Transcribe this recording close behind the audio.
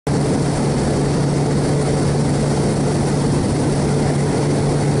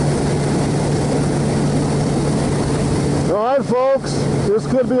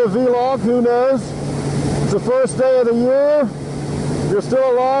could be a vlog, who knows? It's the first day of the year. You're still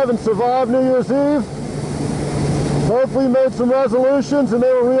alive and survived New Year's Eve. Hopefully you made some resolutions and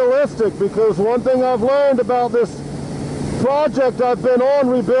they were realistic, because one thing I've learned about this project I've been on,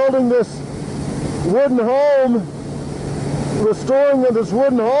 rebuilding this wooden home, restoring this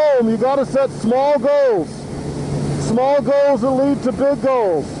wooden home, you got to set small goals. Small goals that lead to big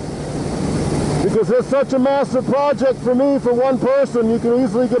goals. Because it's such a massive project for me, for one person, you can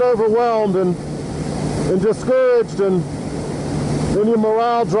easily get overwhelmed and discouraged, and then your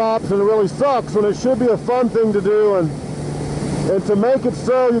morale drops and it really sucks when it should be a fun thing to do. And to make it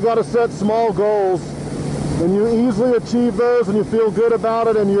so, you got to set small goals, and you easily achieve those and you feel good about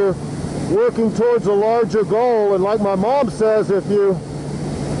it, and you're working towards a larger goal. And like my mom says, if you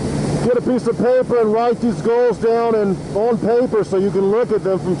get a piece of paper and write these goals down and on paper so you can look at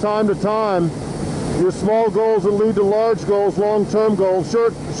them from time to time, your small goals will lead to large goals, long-term goals,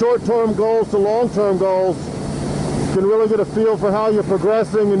 short-term goals to long-term goals. You can really get a feel for how you're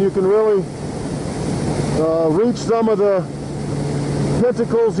progressing, and you can really reach some of the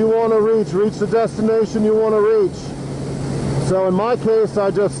pinnacles you want to reach the destination you want to reach. So in my case, I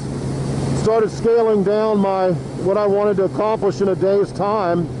just started scaling down what I wanted to accomplish in a day's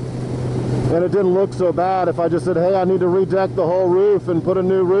time, and it didn't look so bad. If I just said, hey, I need to redeck the whole roof and put a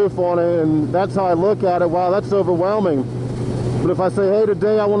new roof on it, and that's how I look at it, wow, that's overwhelming. But if I say, hey,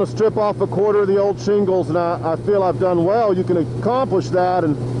 today I want to strip off a quarter of the old shingles, and I feel I've done well, you can accomplish that,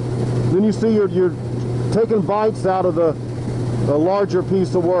 and then you see you're taking bites out of the larger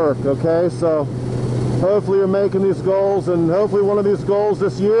piece of work, okay? So hopefully you're making these goals, and hopefully one of these goals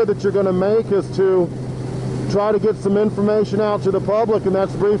this year that you're going to make is to try to get some information out to the public, and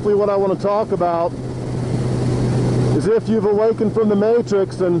that's briefly what I want to talk about. Is if you've awakened from the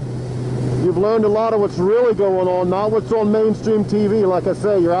matrix and you've learned a lot of what's really going on, not what's on mainstream TV. Like I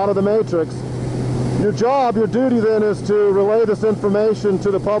say, you're out of the matrix. Your job, your duty then, is to relay this information to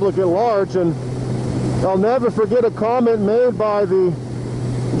the public at large. And I'll never forget a comment made by the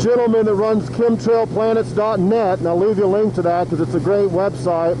gentleman that runs chemtrailplanets.net, and I'll leave you a link to that because it's a great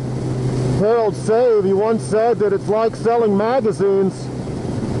website. Harold Save, he once said that it's like selling magazines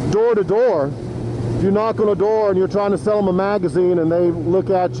door to door. If you knock on a door and you're trying to sell them a magazine and they look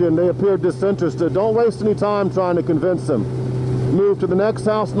at you and they appear disinterested, don't waste any time trying to convince them. Move to the next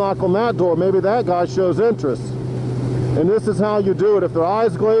house, knock on that door. Maybe that guy shows interest. And this is how you do it. If their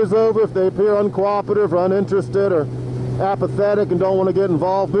eyes glaze over, if they appear uncooperative or uninterested or apathetic and don't want to get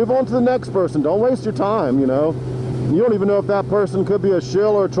involved, move on to the next person. Don't waste your time, you know. You don't even know if that person could be a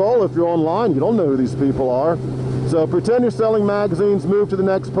shill or a troll if you're online. You don't know who these people are. So pretend you're selling magazines, move to the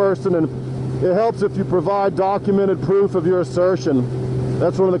next person, and it helps if you provide documented proof of your assertion.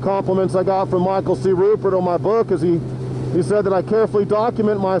 That's one of the compliments I got from Michael C. Rupert on my book, is he said that I carefully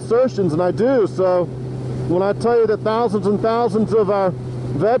document my assertions, and I do. So when I tell you that thousands and thousands of our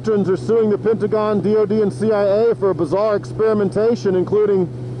veterans are suing the Pentagon, DOD, and CIA for a bizarre experimentation, including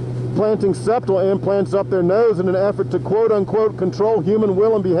planting septal implants up their nose in an effort to quote-unquote control human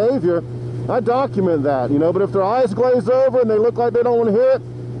will and behavior, I document that, you know. But if their eyes glaze over and they look like they don't want to hear it,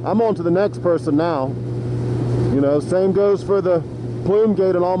 I'm on to the next person now. You know, same goes for the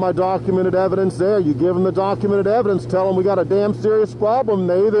Plume-Gate and all my documented evidence there. You give them the documented evidence, tell them we got a damn serious problem.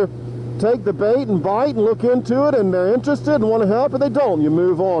 They either take the bait and bite and look into it and they're interested and want to help, or they don't. You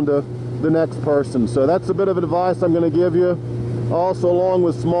move on to the next person. So that's a bit of advice I'm going to give you. Also, along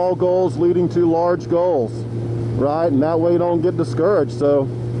with small goals leading to large goals, right? And that way you don't get discouraged. So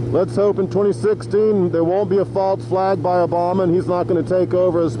let's hope in 2016 there won't be a false flag by Obama and he's not going to take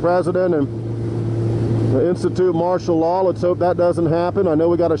over as president and institute martial law. Let's hope that doesn't happen. I know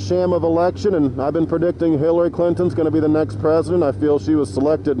we got a sham of election, and I've been predicting Hillary Clinton's going to be the next president. I feel she was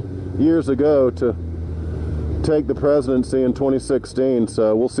selected years ago to take the presidency in 2016.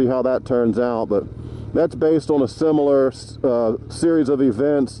 So we'll see how that turns out. But that's based on a similar series of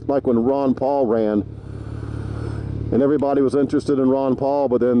events, like when Ron Paul ran. And everybody was interested in Ron Paul,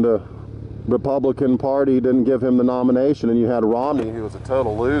 but then the Republican Party didn't give him the nomination, and you had Romney, who was a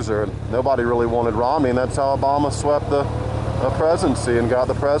total loser, and nobody really wanted Romney, and that's how Obama swept the presidency and got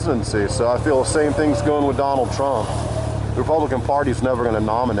the presidency. So I feel the same thing's going with Donald Trump. The Republican Party's never going to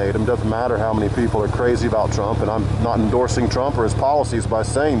nominate him. Doesn't matter how many people are crazy about Trump, and I'm not endorsing Trump or his policies by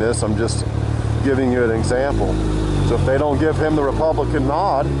saying this. I'm just giving you an example. So if they don't give him the Republican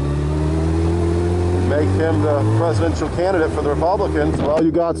nod, make him the presidential candidate for the Republicans, well,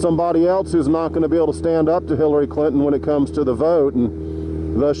 you got somebody else who's not going to be able to stand up to Hillary Clinton when it comes to the vote,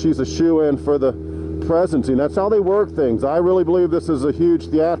 and thus she's a shoo-in for the presidency. And that's how they work things. I really believe this is a huge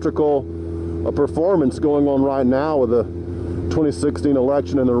theatrical performance going on right now with the 2016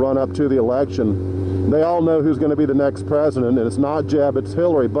 election and the run-up to the election. They all know who's going to be the next president, and it's not Jeb, it's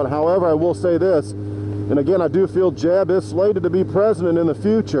Hillary. But however, I will say this, and again, I do feel Jeb is slated to be president in the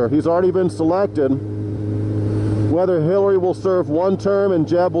future. He's already been selected. Whether Hillary will serve one term and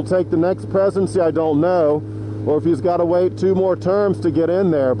Jeb will take the next presidency, I don't know. Or if he's got to wait 2 more terms to get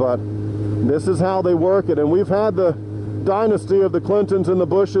in there. But this is how they work it. And we've had the dynasty of the Clintons and the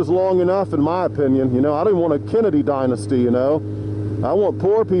Bushes long enough, in my opinion. You know, I don't want a Kennedy dynasty, you know. I want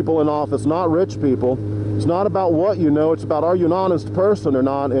poor people in office, not rich people. It's not about what you know, it's about, are you an honest person or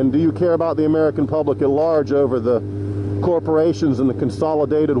not, and do you care about the American public at large over the corporations and the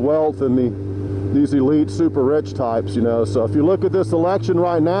consolidated wealth and these elite super rich types, you know. So if you look at this election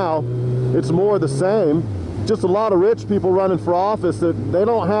right now, it's more the same. Just a lot of rich people running for office that they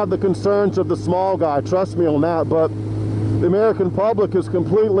don't have the concerns of the small guy, trust me on that. But the American public is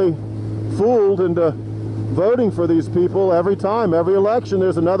completely fooled into voting for these people every time. Every election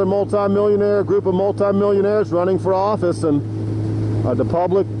there's another multi-millionaire, group of multi-millionaires running for office, and the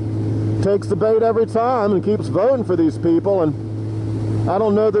public takes the bait every time and keeps voting for these people. And I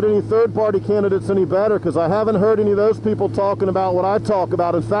don't know that any third-party candidate's any better, because I haven't heard any of those people talking about what I talk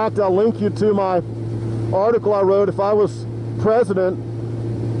about. In fact, I'll link you to my article I wrote, if I was president,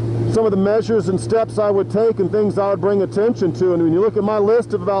 some of the measures and steps I would take and things I would bring attention to. And when you look at my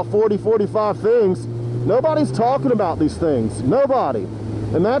list of about 40, 45 things, nobody's talking about these things. Nobody.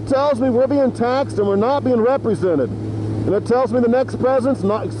 And that tells me we're being taxed and we're not being represented. And it tells me the next president's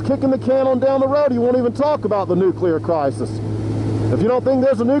not kicking the can on down the road. He won't even talk about the nuclear crisis. If you don't think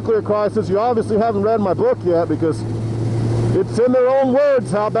there's a nuclear crisis, you obviously haven't read my book yet, because it's in their own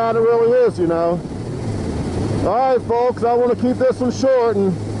words how bad it really is, you know. All right, folks, I want to keep this one short,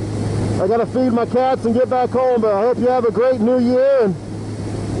 and I got to feed my cats and get back home, but I hope you have a great new year, and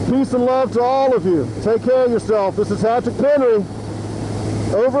peace and love to all of you. Take care of yourself. This is Hatrick Penry.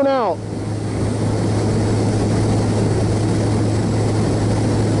 Over and out.